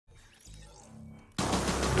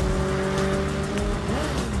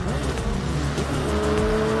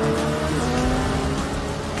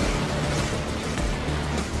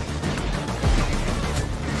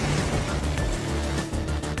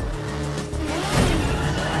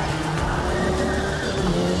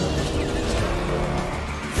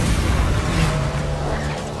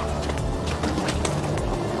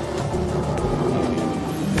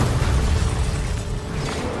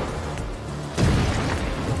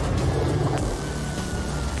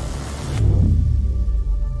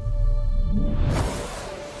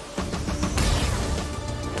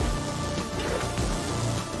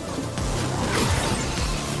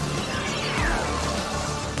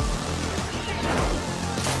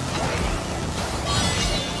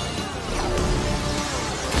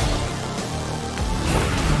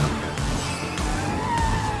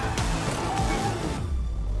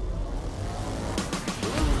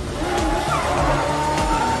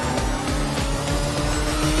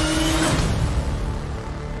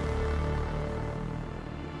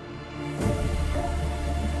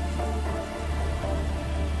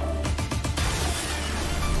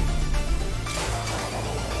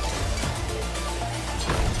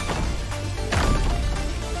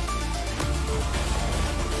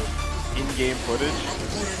in-game footage.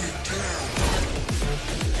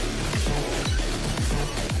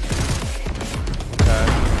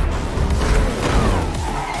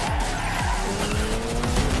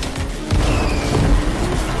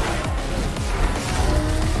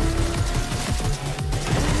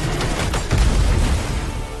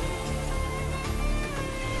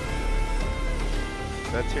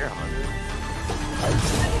 That's here, 100.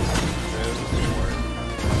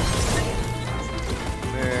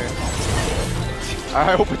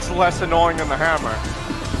 I hope it's less annoying than the hammer.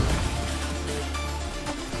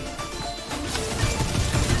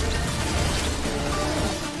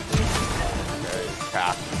 Okay,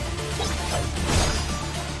 cap.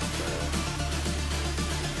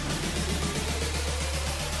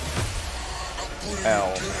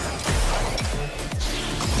 L.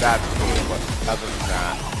 That's cool, but other than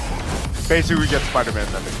that, basically we get Spider-Man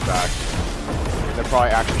and then it's back. They're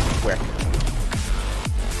probably actually quick.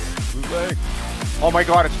 Loot Lake. Oh my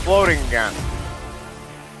god, it's floating again.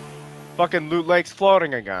 Fucking Loot Lake's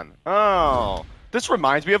floating again. Oh, this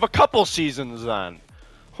reminds me of a couple seasons then.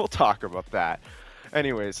 We'll talk about that.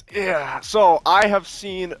 Anyways, yeah, so I have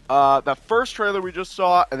seen the first trailer we just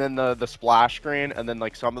saw, and then the splash screen, and then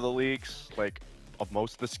like some of the leaks, like of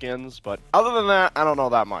most of the skins, but other than that, I don't know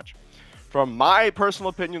that much. From my personal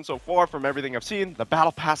opinion so far, from everything I've seen, the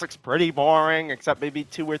Battle Pass looks pretty boring, except maybe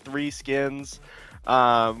 2 or 3 skins.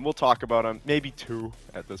 We'll talk about them, maybe 2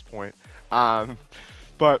 at this point.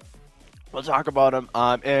 But we'll talk about them,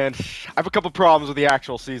 and I have a couple problems with the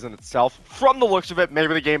actual season itself. From the looks of it,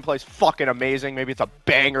 maybe the gameplay's fucking amazing, maybe it's a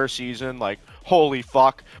banger season, like, holy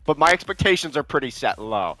fuck, but my expectations are pretty set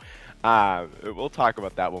low. We'll talk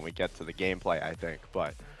about that when we get to the gameplay, I think,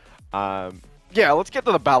 but, yeah, let's get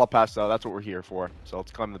to the Battle Pass, though. That's what we're here for. So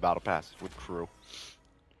let's climb the Battle Pass with crew.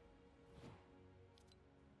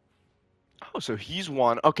 Oh, so he's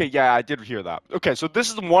one. Okay, yeah, I did hear that. Okay, so this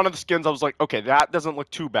is one of the skins I was like, okay, that doesn't look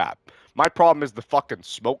too bad. My problem is the fucking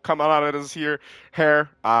smoke coming out of his hair,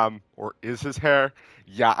 or is his hair.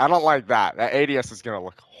 Yeah, I don't like that. That ADS is going to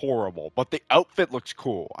look horrible, but the outfit looks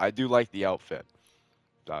cool. I do like the outfit.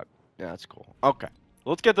 Yeah, that's cool. Okay,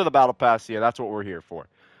 let's get to the Battle Pass here. That's what we're here for.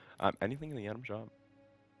 Anything in the item shop?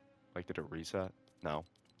 Like, did it reset? No.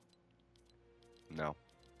 No.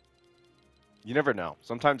 You never know.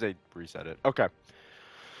 Sometimes they reset it. Okay.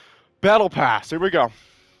 Battle Pass. Here we go.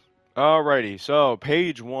 Alrighty. So,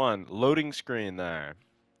 page 1. Loading screen there.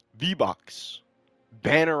 V-Bucks.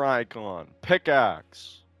 Banner icon.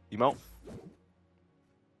 Pickaxe. Emote.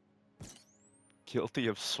 Guilty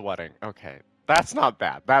of sweating. Okay. That's not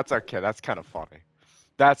bad. That's okay. That's kind of funny.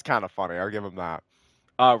 That's kind of funny. I'll give him that.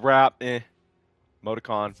 Rap. Eh.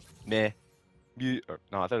 Emoticon. Meh. No,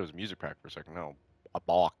 I thought it was a music pack for a second. No. A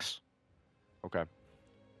box. Okay.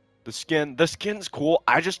 The skin's cool.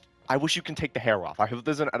 I wish you can take the hair off. I hope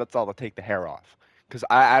there's an edit style to take the hair off. Because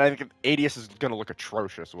I think ADS is going to look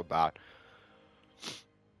atrocious with that.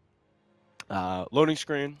 Loading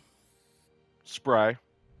screen. Spray.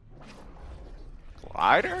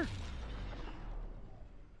 Glider?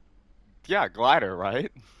 Yeah, glider,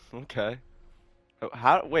 right? Okay.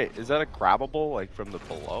 Wait, is that a grabbable, like, from the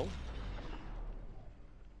below?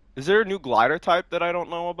 Is there a new glider type that I don't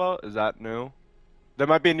know about? Is that new? There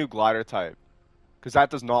might be a new glider type. Because that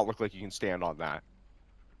does not look like you can stand on that.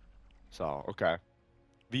 So, okay.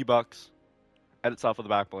 V-Bucks. Edit style for the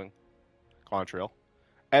back bling. Contrail.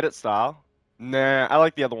 Edit style. Nah, I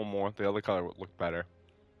like the other one more. The other color would look better.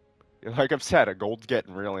 Like I've said, a gold's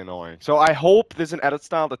getting really annoying. So I hope there's an edit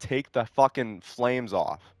style to take the fucking flames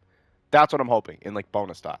off. That's what I'm hoping, in like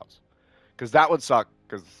bonus styles. Because that would suck,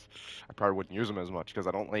 because I probably wouldn't use them as much, because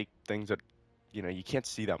I don't like things that, you know, you can't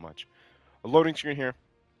see that much. A loading screen here.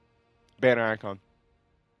 Banner icon.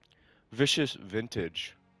 Vicious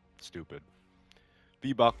Vintage. Stupid.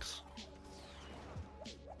 V-Bucks.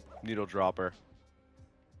 Needle Dropper.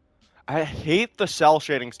 I hate the cell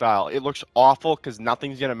shading style. It looks awful because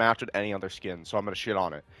nothing's going to match with any other skin, so I'm going to shit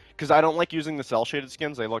on it. Because I don't like using the cell shaded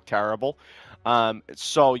skins. They look terrible.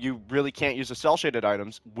 So you really can't use the cell shaded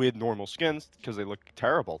items with normal skins because they look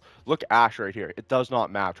terrible. Look Ash right here. It does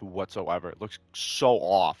not match whatsoever. It looks so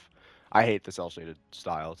off. I hate the cell shaded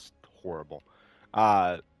style. It's horrible.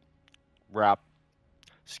 Wrap.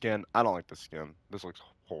 Skin. I don't like the skin. This looks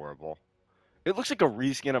horrible. It looks like a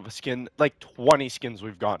reskin of a skin, like 20 skins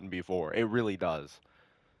we've gotten before. It really does.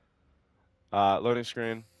 Loading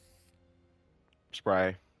screen.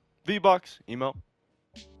 Spray. V-Bucks. Emo.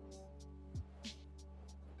 Is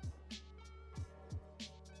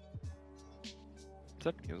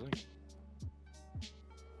that music?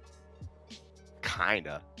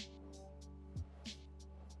 Kinda.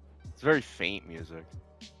 It's very faint music.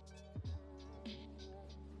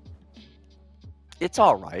 It's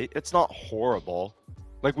all right. It's not horrible.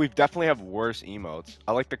 Like we've definitely have worse emotes.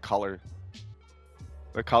 I like the color.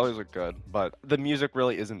 The colors are good, but the music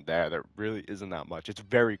really isn't there. There really isn't that much. It's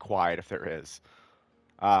very quiet if there is.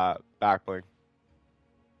 Backbling.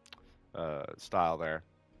 Style there.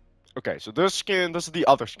 Okay, so this skin, this is the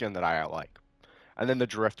other skin that I like. And then the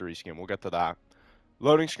driftery skin, we'll get to that.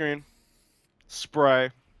 Loading screen, spray,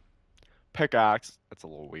 pickaxe, that's a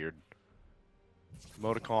little weird.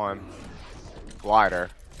 Emoticon, glider.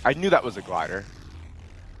 I knew that was a glider.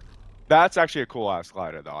 That's actually a cool ass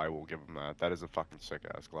glider though, I will give him that. That is a fucking sick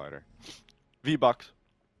ass glider. V-Bucks.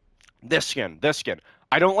 This skin, this skin.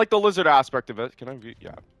 I don't like the lizard aspect of it. Can I view?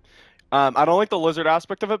 Yeah. I don't like the lizard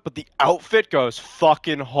aspect of it, but the outfit goes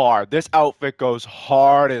fucking hard. This outfit goes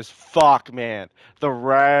hard as fuck, man. The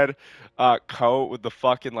red coat with the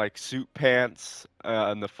fucking like suit pants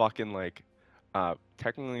and the fucking like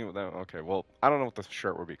technically okay, well, I don't know what the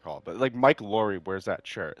shirt would be called, but like Mike Laurie wears that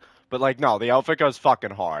shirt. But like no, the outfit goes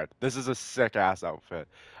fucking hard. This is a sick ass outfit.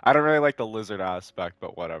 I don't really like the lizard aspect,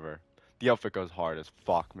 but whatever. The outfit goes hard as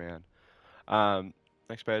fuck, man.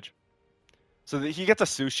 Next page. So he gets a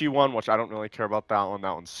sushi one, which I don't really care about that one.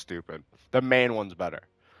 That one's stupid. The main one's better.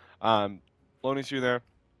 Loading through there.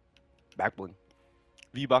 Back bling.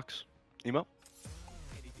 V-Bucks. Emo.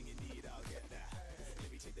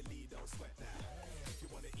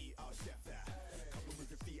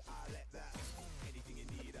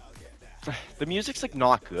 The music's like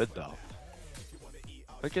not good though.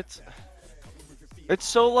 Like it's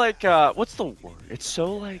so like what's the word? It's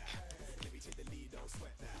so like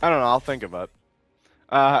I don't know. I'll think of it.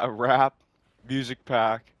 Rap, music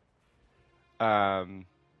pack, um,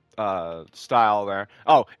 style there.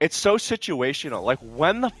 Oh, it's so situational. Like,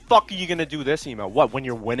 when the fuck are you gonna do this emote? What, when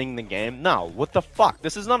you're winning the game? No, what the fuck?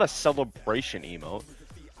 This is not a celebration emote.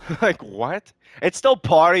 Like, what? It's still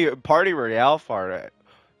party royale farter.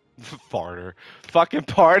 Farter. Fucking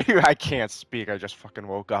party. I can't speak. I just fucking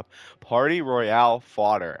woke up. Party royale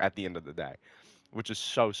fodder at the end of the day, which is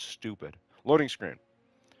so stupid. Loading screen.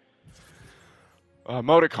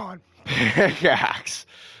 Emoticon. Pickaxe.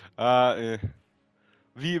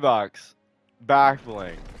 V-Bucks.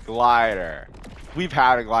 Backbling. Glider. We've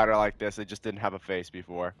had a glider like this. It just didn't have a face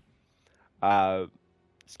before.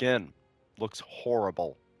 Skin. Looks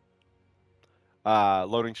horrible.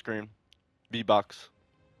 Loading screen. V-Bucks.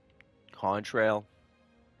 Contrail.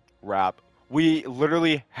 Wrap. We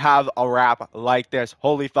literally have a wrap like this.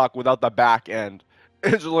 Holy fuck, without the back end.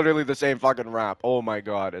 It's literally the same fucking wrap. Oh my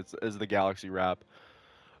god, it's the Galaxy wrap.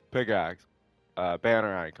 Pickaxe.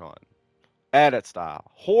 Banner icon. Edit style.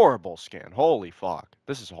 Horrible skin. Holy fuck.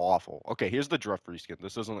 This is awful. Okay, here's the drift reskin.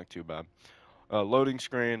 This doesn't look too bad. Loading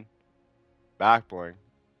screen. Back bling.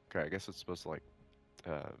 Okay, I guess it's supposed to like...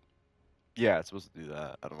 yeah, it's supposed to do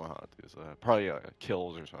that. I don't know how to do this. Probably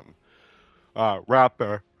kills or something. Wrap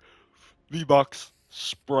there. V-Bucks.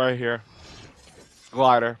 Spray here.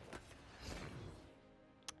 Glider.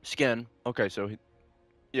 Skin. Okay, so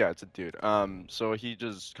yeah, it's a dude. So he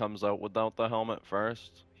just comes out without the helmet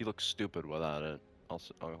first. He looks stupid without it. I'll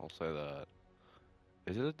say that.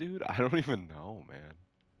 Is it a dude? I don't even know, man.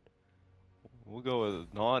 We'll go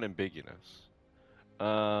with non-ambiguous.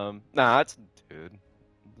 Nah, it's a dude.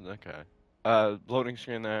 Okay. Loading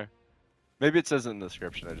screen there. Maybe it says it in the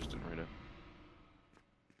description. I just didn't read it.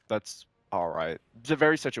 That's all right. It's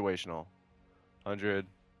very situational. 100.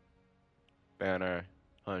 Banner.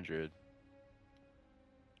 100.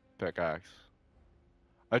 Pickaxe.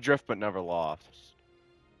 Adrift but never lost.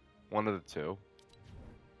 One of the two.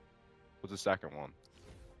 What's the second one?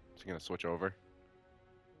 Is he gonna switch over?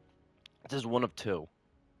 This is one of two.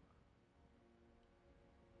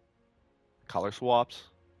 Color swaps?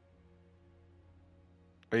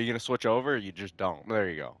 Are you gonna switch over or you just don't? There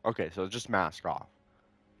you go. Okay, so just mask off.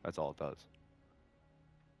 That's all it does.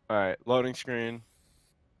 Alright, loading screen.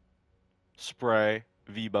 Spray.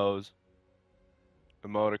 V-bows.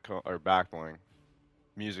 Emoticon or backbling.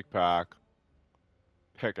 Music pack.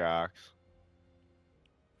 Pickaxe.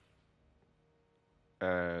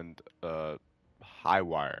 And high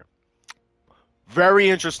wire. Very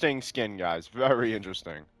interesting skin, guys. Very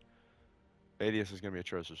interesting. ADS is gonna be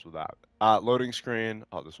atrocious with that. Loading screen.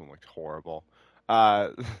 Oh, this one looks horrible.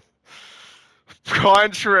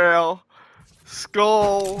 Contrail.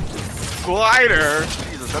 Skull. Glider.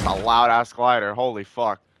 Jesus, that's a loud ass glider. Holy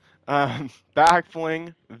fuck.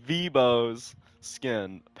 Backbling. V-bows.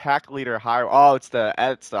 Skin. Pack leader high. Oh, it's the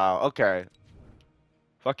edit style. Okay.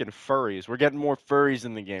 Fucking furries. We're getting more furries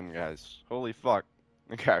in the game, guys. Holy fuck.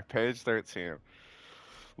 Okay, page 13.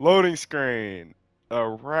 Loading screen. A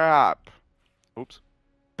wrap. Oops.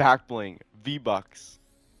 Backbling. V-Bucks.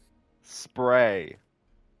 Spray.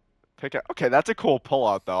 Pick it. Okay, that's a cool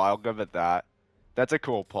pullout though. I'll give it that. That's a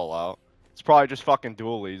cool pullout. It's probably just fucking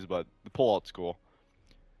dualies, but the pullout's cool.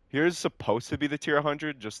 Here's supposed to be the tier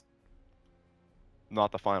 100, just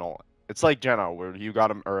not the final. It's like Jenna, where you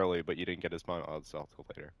got him early, but you didn't get his final outcell till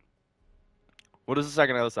later. What is the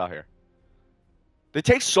second outcell here? They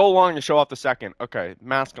take so long to show off the second. Okay,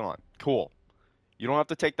 mask on. Cool. You don't have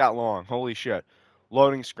to take that long. Holy shit.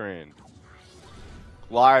 Loading screen.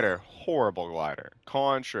 Glider. Horrible glider.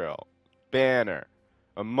 Contrail. Banner.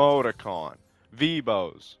 Emoticon.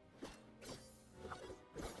 Vibos.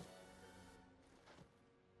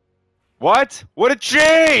 What? What a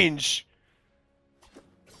change!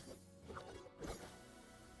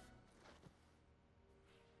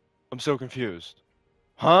 I'm so confused.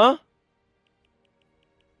 Huh?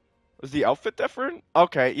 Is the outfit different?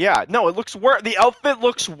 Okay, yeah. No, it looks worse. The outfit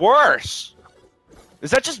looks worse.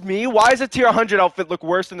 Is that just me? Why does the tier 100 outfit look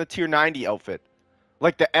worse than the tier 90 outfit?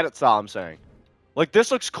 Like the edit style, I'm saying. Like,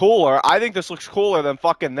 this looks cooler. I think this looks cooler than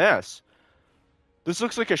fucking this. This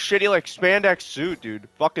looks like a shitty, like, spandex suit, dude.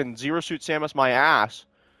 Fucking Zero Suit Samus my ass.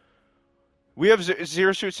 We have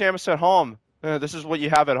Zero Suit Samus at home. This is what you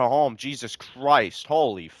have at home. Jesus Christ.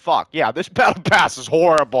 Holy fuck. Yeah, this battle pass is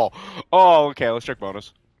horrible. Oh, okay. Let's check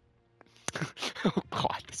bonus. Oh,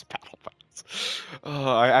 God, this battle pass.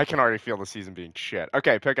 I can already feel the season being shit.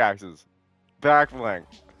 Okay, pickaxes. Back bling.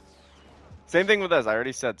 Same thing with this. I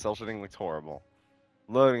already said cell shading looks horrible.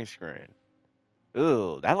 Loading screen.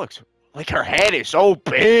 Ooh, that looks... Like, her head is so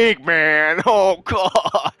big, man. Oh,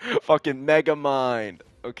 God. Fucking Mega Mind.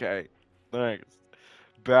 Okay. Thanks.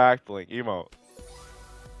 Back blink. Emote.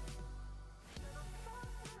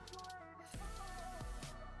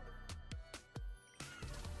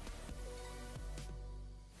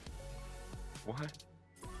 What?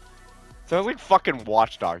 Sounds like fucking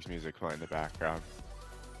Watch Dogs music playing in the background.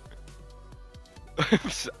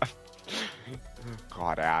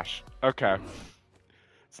 God, Ash. Okay.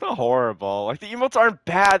 It's not horrible. Like, the emotes aren't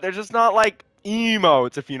bad. They're just not, like,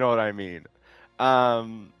 emotes, if you know what I mean.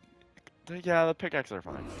 Yeah, the pickaxes are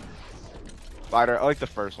fine. Spider, I like the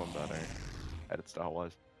first one better. Edit style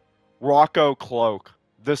was. Rocco Cloak.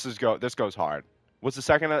 This goes hard. What's the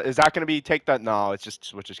second? Is that going to be take that? No, it's just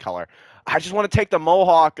switches color. I just want to take the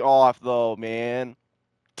mohawk off, though, man.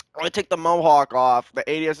 I want to take the mohawk off. The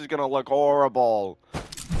ADS is going to look horrible.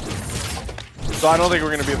 So I don't think we're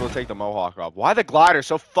going to be able to take the mohawk off. Why the glider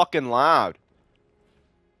so fucking loud?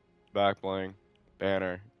 Back bling.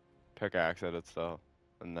 Banner. Pickaxe edit style.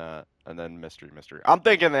 And that. And then mystery. I'm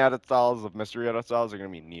thinking the edit styles of mystery edit styles are going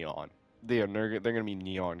to be neon. They're going to be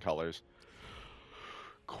neon colors.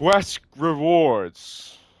 Quest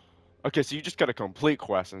rewards. Okay, so you just got a complete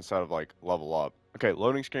quest instead of, like, level up. Okay,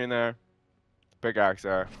 loading screen there. Pickaxe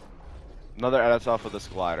there. Another edit style for this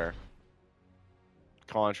glider.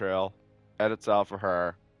 Contrail. Edit style for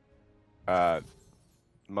her.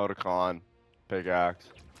 Emoticon. Pickaxe.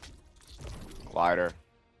 Glider.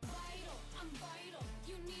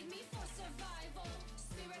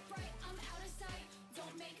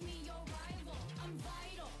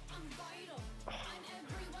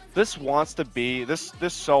 This wants to be this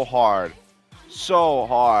so hard. So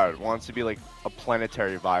hard. Wants to be like a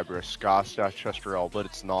planetary vibe or a Ska-Chesterel, but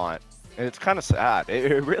it's not. And it's kind of sad.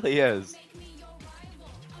 It really is.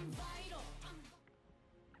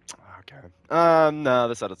 Okay. No,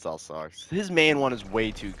 this edit style sucks. His main one is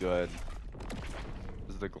way too good.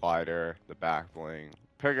 This is the glider, the back bling,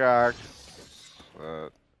 pickaxe,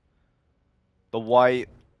 the white.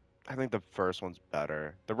 I think the first one's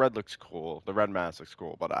better. The red looks cool. The red mask looks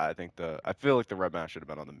cool, but I feel like the red mask should have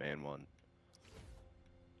been on the main one.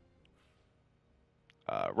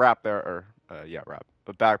 Wrap there, or yeah, wrap.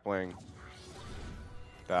 But back bling.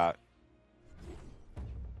 That.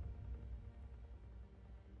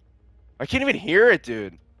 I can't even hear it,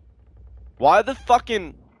 dude. Why the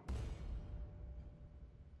fucking...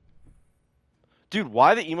 Dude,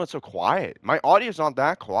 why the emote so quiet? My audio's not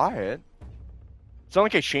that quiet. It's not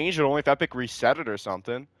like I changed it, only if Epic reset it or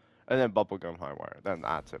something. And then Bubblegum High Wire. Then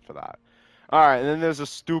that's it for that. Alright, and then there's a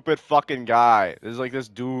stupid fucking guy. There's like this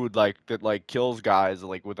dude like that like kills guys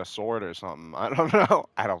like with a sword or something. I don't know.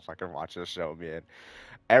 I don't fucking watch this show, man.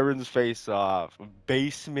 Aaron's face off.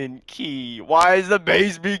 Basement key. Why is the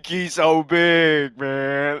basement key so big,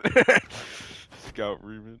 man? Scout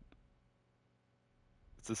Reuben.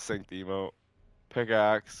 It's a synced emote.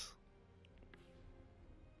 Pickaxe.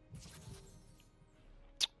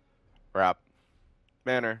 Wrap.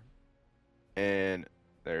 Banner. And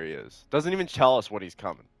there he is. Doesn't even tell us what he's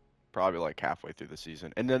coming. Probably like halfway through the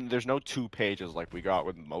season. And then there's no 2 pages like we got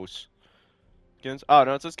with most skins. Oh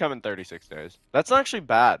no, it says come in 36 days. That's not actually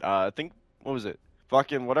bad. I think what was it?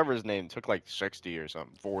 Fucking whatever his name took like 60 or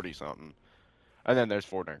something, 40 something. And then there's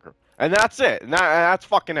Fortnite crew. And that's it. And that's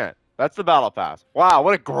fucking it. That's the battle pass. Wow,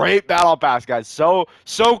 what a great battle pass, guys. So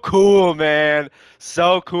cool, man.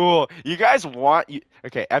 So cool. You guys want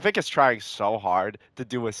okay, Epic is trying so hard to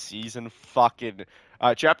do a season fucking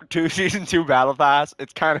chapter 2 season 2 battle pass.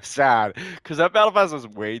 It's kind of sad cuz that battle pass was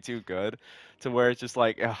way too good to where it's just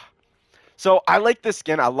like ugh. So I like this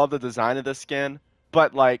skin. I love the design of this skin,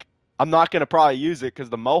 but like I'm not going to probably use it cuz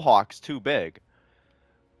the mohawk's too big.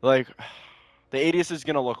 Like the ADS is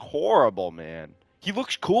gonna look horrible, man. He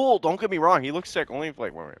looks cool. Don't get me wrong. He looks sick. Only if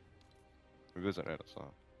like wait. Revisit it. So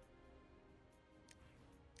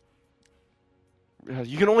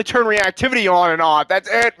you can only turn reactivity on and off. That's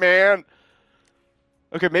it, man.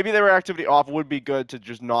 Okay, maybe the reactivity off would be good to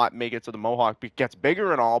just not make it so the mohawk gets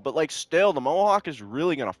bigger and all, but like still, the mohawk is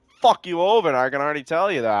really gonna fuck you over, and I can already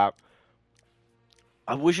tell you that.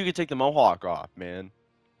 I wish you could take the mohawk off, man,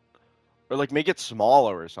 or like make it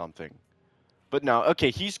smaller or something. But no,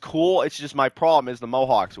 okay, he's cool. It's just my problem is the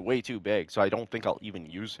mohawk's way too big, so I don't think I'll even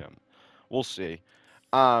use him. We'll see.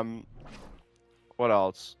 Um, what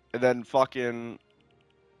else? And then fucking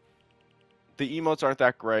the emotes aren't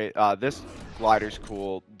that great. This glider's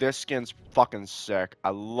cool. This skin's fucking sick.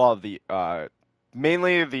 I love the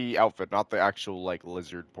mainly the outfit, not the actual like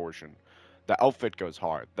lizard portion. The outfit goes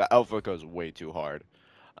hard. The outfit goes way too hard.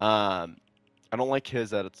 Um, I don't like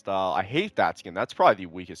his edit style. I hate that skin. That's probably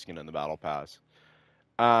the weakest skin in the battle pass.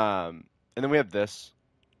 And then we have this.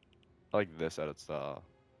 I like this edit style.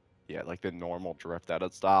 Yeah, like the normal drift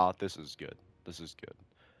edit style. This is good. This is good.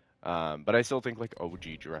 But I still think like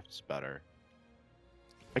OG drift's better.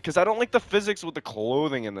 Because I don't like the physics with the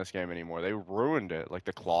clothing in this game anymore. They ruined it, like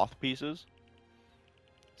the cloth pieces.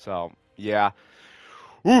 So, yeah.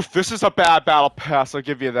 Oof, this is a bad battle pass, I'll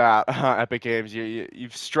give you that, Epic Games.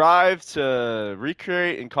 You've strived to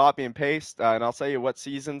recreate and copy and paste, and I'll tell you what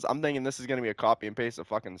seasons. I'm thinking this is going to be a copy and paste of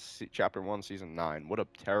fucking Chapter 1, Season 9. What a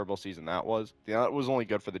terrible season that was. Yeah, that was only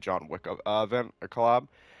good for the John Wick event, or collab.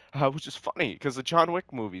 Which is funny, because the John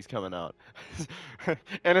Wick movie's coming out.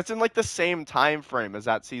 And it's in, like, the same time frame as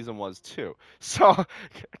that season was, too. So,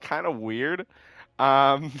 kind of weird.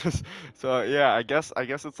 Um, so, yeah, I guess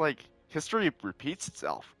it's, like, history repeats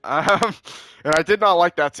itself. And I did not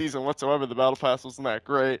like that season whatsoever. The battle pass wasn't that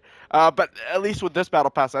great. But at least with this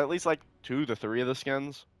battle pass, I at least like 2 to 3 of the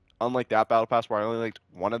skins. Unlike that battle pass where I only liked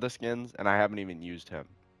 1 of the skins, and I haven't even used him.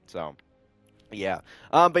 So, yeah.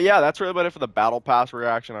 But yeah, that's really about it for the battle pass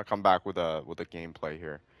reaction. I'll come back with a gameplay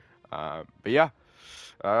here. But yeah.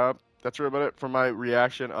 That's really about it for my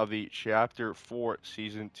reaction of the Chapter 4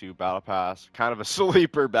 Season 2 Battle Pass. Kind of a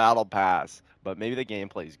sleeper Battle Pass. But maybe the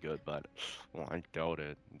gameplay's good, but well, I doubt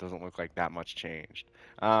it. It doesn't look like that much changed.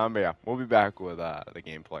 But yeah, we'll be back with the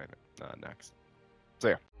gameplay next. So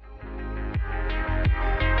yeah.